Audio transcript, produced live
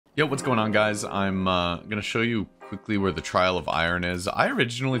Yo, what's going on, guys? I'm gonna show you quickly where the Trial of Iron is. I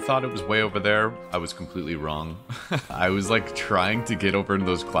originally thought it was way over there. I was completely wrong. I was like trying to get over into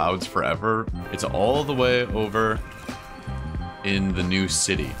those clouds forever. It's all the way over in the new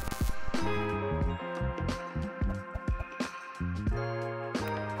city.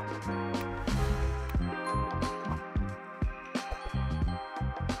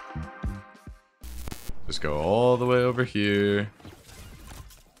 Just go all the way over here.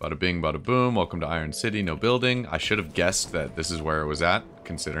 Bada bing, bada boom. Welcome to Iron City. No building. I should have guessed that this is where it was at,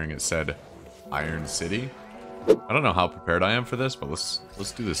 considering it said Iron City. I don't know how prepared I am for this, but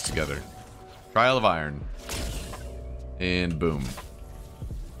let's do this together. Trial of Iron. And boom.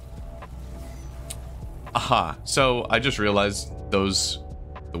 Aha. So I just realized the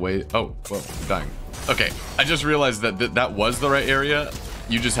way... Oh, whoa, I'm dying. Okay, I just realized that that was the right area.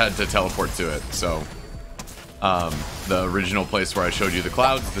 You just had to teleport to it, so... the original place where I showed you the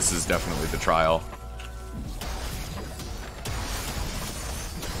clouds, this is definitely the trial.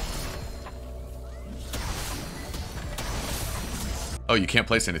 Oh, you can't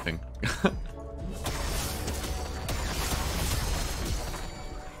place anything.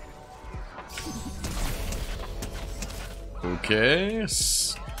 Okay,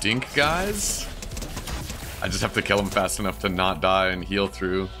 stink guys. I just have to kill him fast enough to not die and heal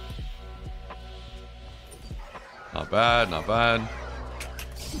through. Not bad, not bad.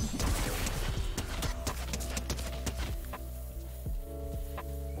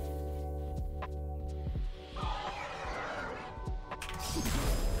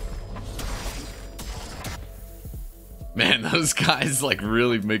 Man, those guys like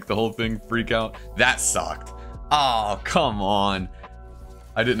really make the whole thing freak out. That sucked. Oh, come on.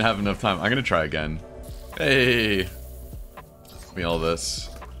 I didn't have enough time. I'm gonna try again. Hey. Give me all this.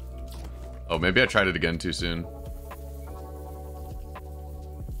 Oh, maybe I tried it again too soon.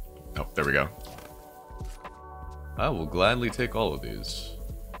 Oh, there we go. I will gladly take all of these.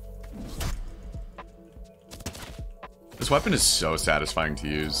 This weapon is so satisfying to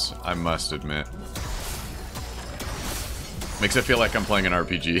use, I must admit. Makes it feel like I'm playing an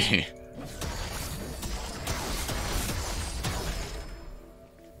RPG.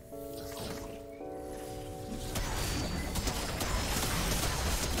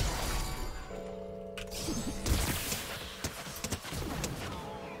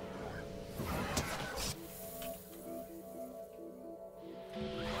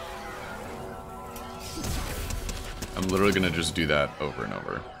 I'm literally gonna just do that over and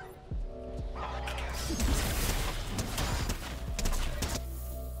over.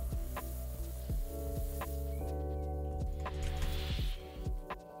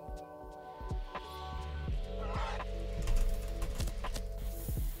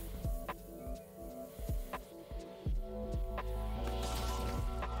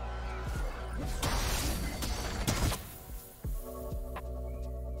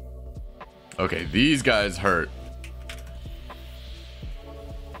 Okay, these guys hurt.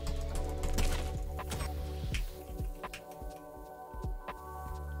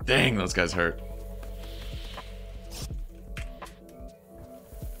 Dang, those guys hurt.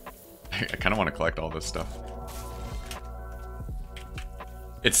 I kind of want to collect all this stuff.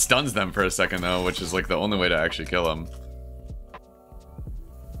 It stuns them for a second though, which is like the only way to actually kill them.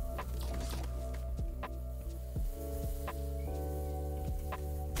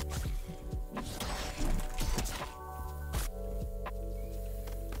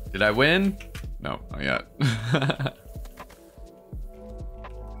 Did I win? No, not yet.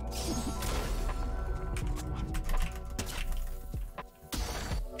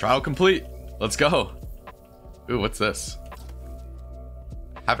 Trial complete. Let's go. Ooh, what's this?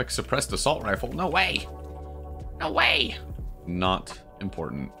 Havoc suppressed assault rifle. No way. No way. Not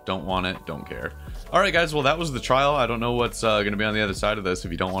important. Don't want it. Don't care. All right, guys. Well, that was the trial. I don't know what's going to be on the other side of this.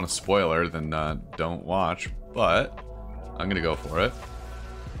 If you don't want a spoiler, then don't watch. But I'm going to go for it.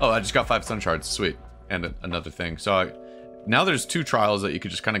 Oh, I just got 5 sunshards. Sweet. And another thing. So now there's 2 trials that you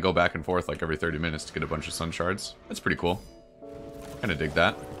could just kind of go back and forth like every 30 minutes to get a bunch of sunshards. That's pretty cool. Kind of dig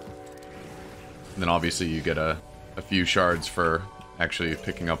that. And then obviously you get a few shards for actually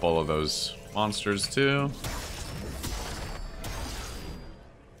picking up all of those monsters too.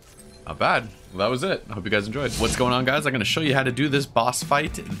 Not bad. Well, that was it. I hope you guys enjoyed. What's going on, guys? I'm going to show you how to do this boss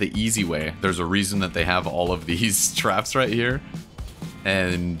fight the easy way. There's a reason that they have all of these traps right here.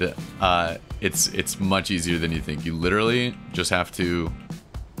 And it's much easier than you think. You literally just have to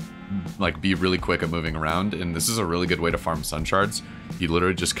like be really quick at moving around, and this is a really good way to farm sun shards. You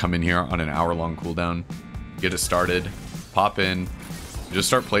literally just come in here on an hour-long cooldown, get it started, pop in, just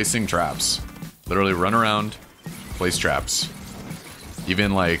start placing traps. Literally run around, place traps.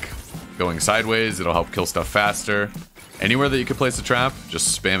 Even like going sideways, it'll help kill stuff faster. Anywhere that you can place a trap,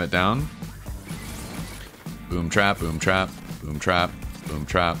 just spam it down. Boom trap, boom trap, boom trap, boom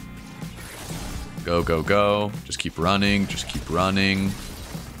trap. Go, go, go. Just keep running, just keep running.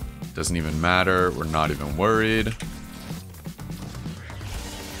 Doesn't even matter, we're not even worried.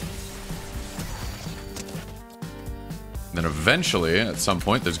 Then eventually, at some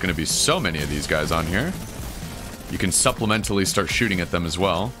point, there's going to be so many of these guys on here. You can supplementally start shooting at them as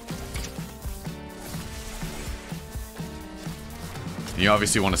well. You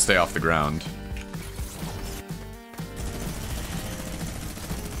obviously want to stay off the ground.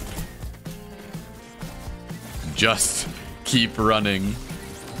 Just keep running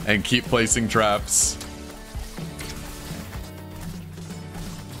and keep placing traps.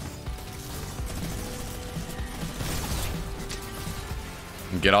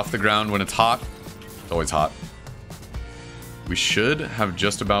 And get off the ground when it's hot. It's always hot. We should have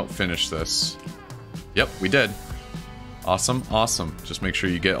just about finished this. Yep, we did. Awesome, awesome. Just make sure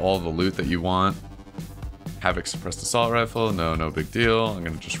you get all the loot that you want. Havoc suppressed assault rifle. No, no big deal. I'm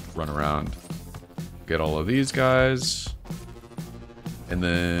gonna just run around. Get all of these guys. And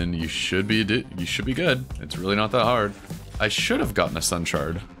then you should be good. It's really not that hard. I should have gotten a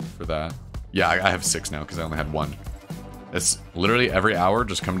sunshard for that. Yeah, I have 6 now because I only had 1. It's literally every hour,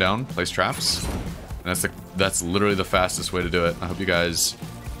 just come down, place traps. And that's literally the fastest way to do it. I hope you guys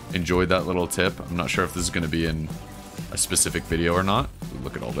enjoyed that little tip. I'm not sure if this is going to be in a specific video or not.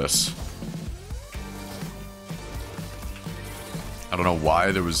 Look at all this. I don't know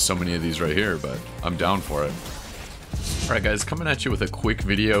why there was so many of these right here, but I'm down for it. Alright guys, coming at you with a quick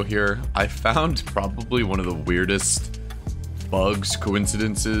video here. I found probably one of the weirdest bugs,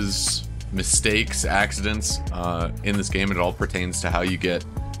 coincidences, mistakes, accidents in this game. It all pertains to how you get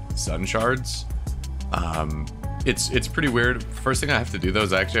sun shards. It's pretty weird. First thing I have to do though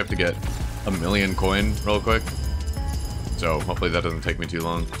is I actually have to get 1,000,000 coin real quick. So hopefully that doesn't take me too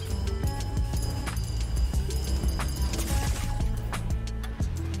long.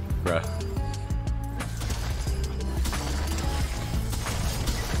 Bruh.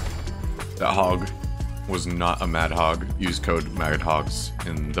 That hog was not a mad hog. Use code MADHOGS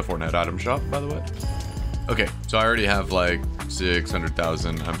in the Fortnite item shop, by the way. Okay, so I already have like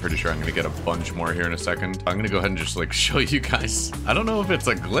 600,000. I'm pretty sure I'm gonna get a bunch more here in a second. I'm gonna go ahead and just like show you guys. I don't know if it's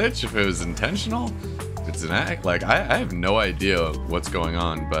a glitch, if it was intentional, if it's an act. Like I have no idea what's going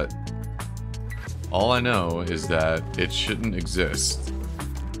on, but all I know is that it shouldn't exist.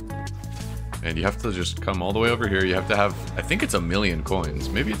 And you have to just come all the way over here. You have to have, I think it's 1,000,000 coins.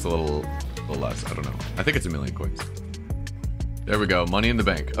 Maybe it's a little less, I don't know. I think it's 1,000,000 coins. There we go, money in the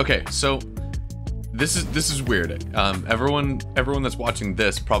bank. Okay, so this is weird. Everyone that's watching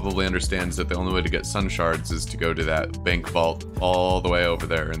this probably understands that the only way to get sun shards is to go to that bank vault all the way over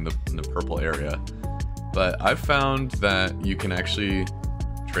there in the purple area. But I've found that you can actually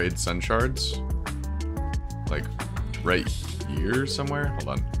trade sun shards like right here somewhere. Hold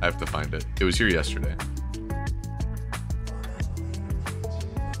on, I have to find it. It was here yesterday.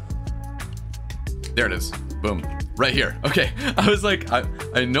 There it is. Boom. Right here. Okay. I was like,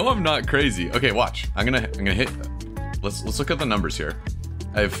 I know I'm not crazy. Okay, watch. I'm gonna hit. Let's look at the numbers here.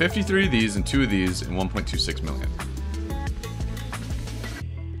 I have 53 of these and 2 of these and 1.26 million.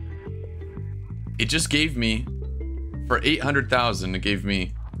 It just gave me, for 800,000, it gave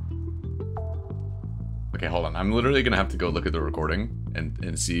me. Okay, hold on. I'm literally gonna have to go look at the recording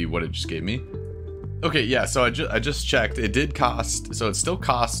and see what it just gave me. Okay, yeah. So I just checked. It did cost. So it still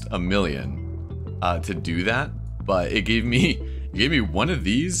cost 1,000,000. To do that, but it gave me one of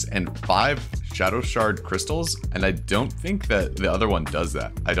these and 5 shadow shard crystals, and I don't think that the other one does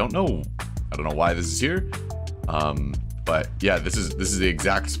that. I don't know why this is here, but yeah, this is the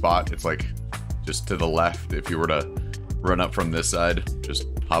exact spot. It's like just to the left. If you were to run up from this side, just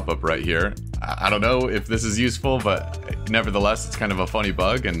pop up right here. I don't know if this is useful, but nevertheless, it's kind of a funny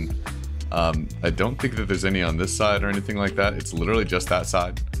bug, and I don't think that there's any on this side or anything like that. It's literally just that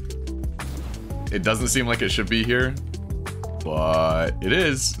side. It doesn't seem like it should be here, but it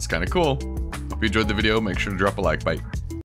is. It's kind of cool. Hope you enjoyed the video. Make sure to drop a like. Bye.